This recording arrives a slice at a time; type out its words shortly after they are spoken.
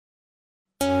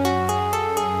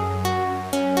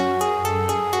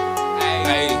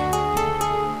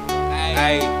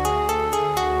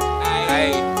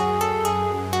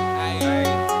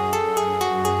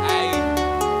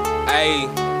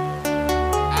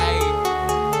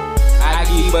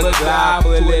keep a Glock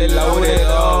fully loaded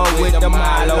up with the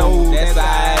hollow. That's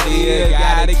how it is,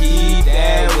 gotta keep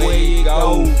that way you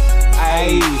go.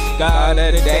 Ayy, God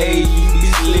of the day you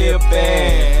be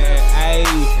slipping.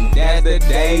 Ayy, that's the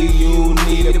day you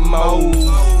need it most.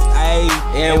 Ayy,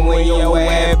 and when your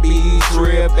ass be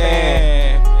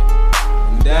trippin',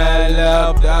 done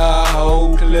left the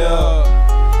whole club.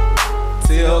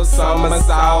 Till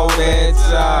somersault at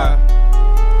ya,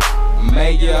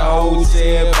 make your whole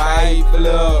shit bite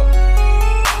flip.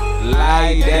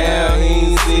 Like damn,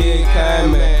 he ain't see it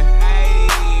coming.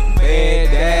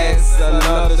 Bet that's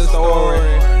another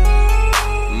story.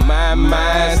 My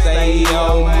mind stay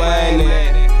on money.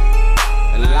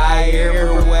 Like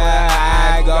everywhere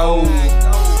I go.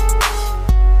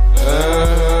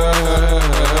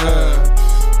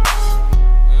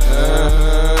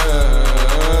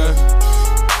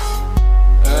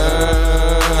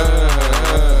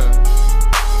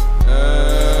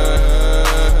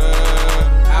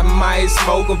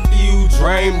 Smoke a few,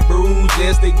 drain brews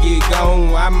just to get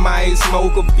gone. I might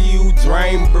smoke a few,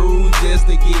 drain brews just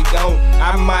to get gone.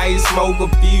 I might smoke a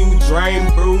few, drain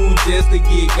brews just to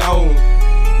get gone.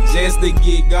 Just to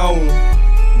get gone.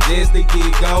 Just to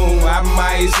get gone. I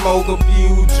might smoke a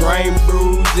few, drain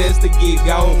brews just to get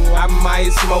gone. I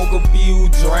might smoke a few,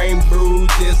 drain brews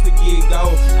just to get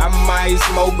gone. I might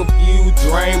smoke a few,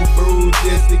 drain brews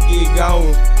just to get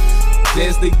gone.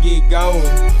 Just to get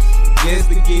gone. Just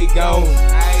to get gone.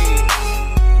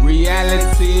 Ayy,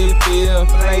 reality feel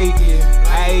flaky.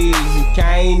 Ayy,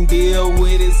 can't deal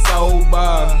with it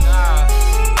sober.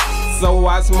 So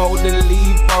I smoke the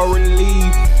leaf for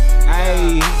relief.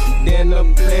 Ayy, then the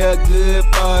player good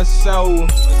for a show.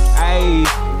 Ayy,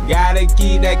 gotta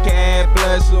keep that cash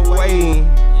flush away.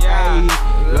 Ayy,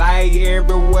 like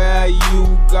everywhere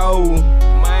you go,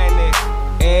 money,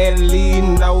 at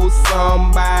least know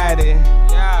somebody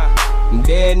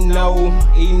that know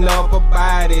enough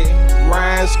about it.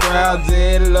 Rhyme scrap,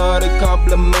 just love the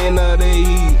compliment of the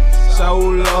heat. Show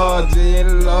love, just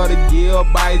love to give a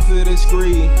bite to the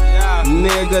street.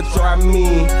 Nigga try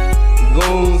me,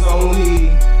 goons on he,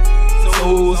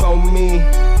 tools on me,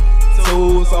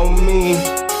 tools on me.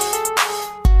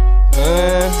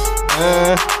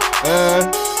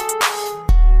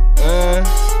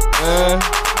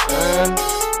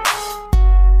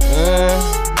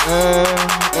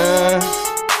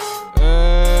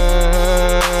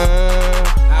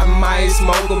 I might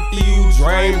smoke a few,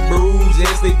 drain brews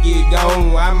just to get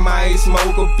gone. I might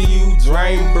smoke a few,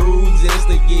 drain brews just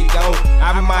to get gone.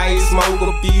 I might smoke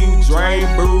a few, drain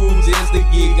brews just to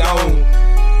get gone.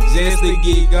 Just to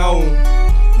get gone.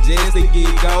 Just to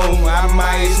get gone. I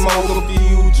might smoke a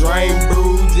few, drain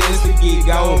brews just to get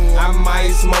gone. I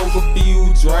might smoke a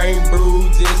few, drain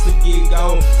brews just to get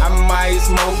gone. I might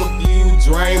smoke a few,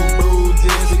 drain brews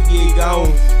just to get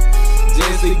gone.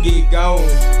 Just to get gone.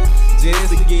 Just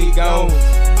to get gone.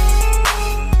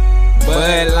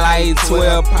 But like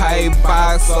 12 pipe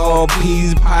box or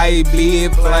piece pipe,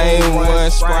 big flame, one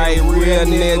strike. Real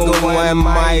nigga, one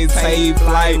might take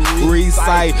flight.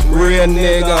 Recite, real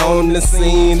nigga on the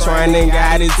scene, trying to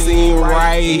got his team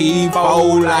right. He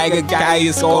fold like a guy,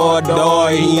 score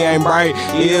door, he ain't bright.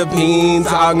 If he ain't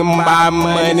talking about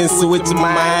money, switch your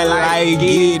mind like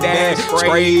get that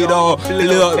straight up.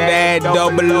 Flip that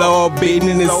double up,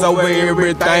 business over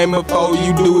everything before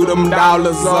you do them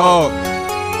dollars up.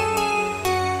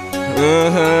 I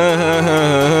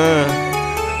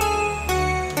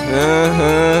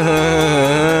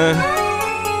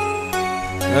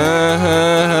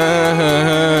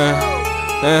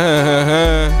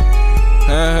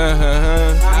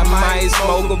might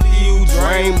smoke a few,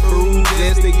 drain brews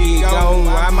just to get gone.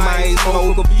 I might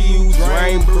smoke a few,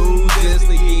 drain brews just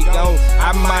to get gone.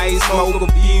 I might smoke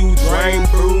a few, drain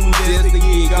brews just to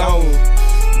get gone.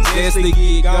 Just to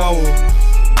get gone.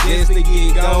 Just to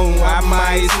get gone. I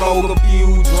might smoke a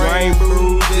few, drain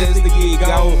brews just to get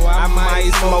gone. I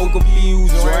might smoke a few,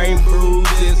 drain brews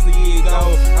just to get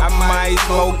gone. I might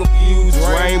smoke a few,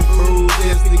 drain brews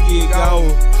just to get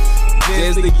gone.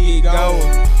 Just to get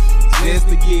gone. Just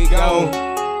to get gone.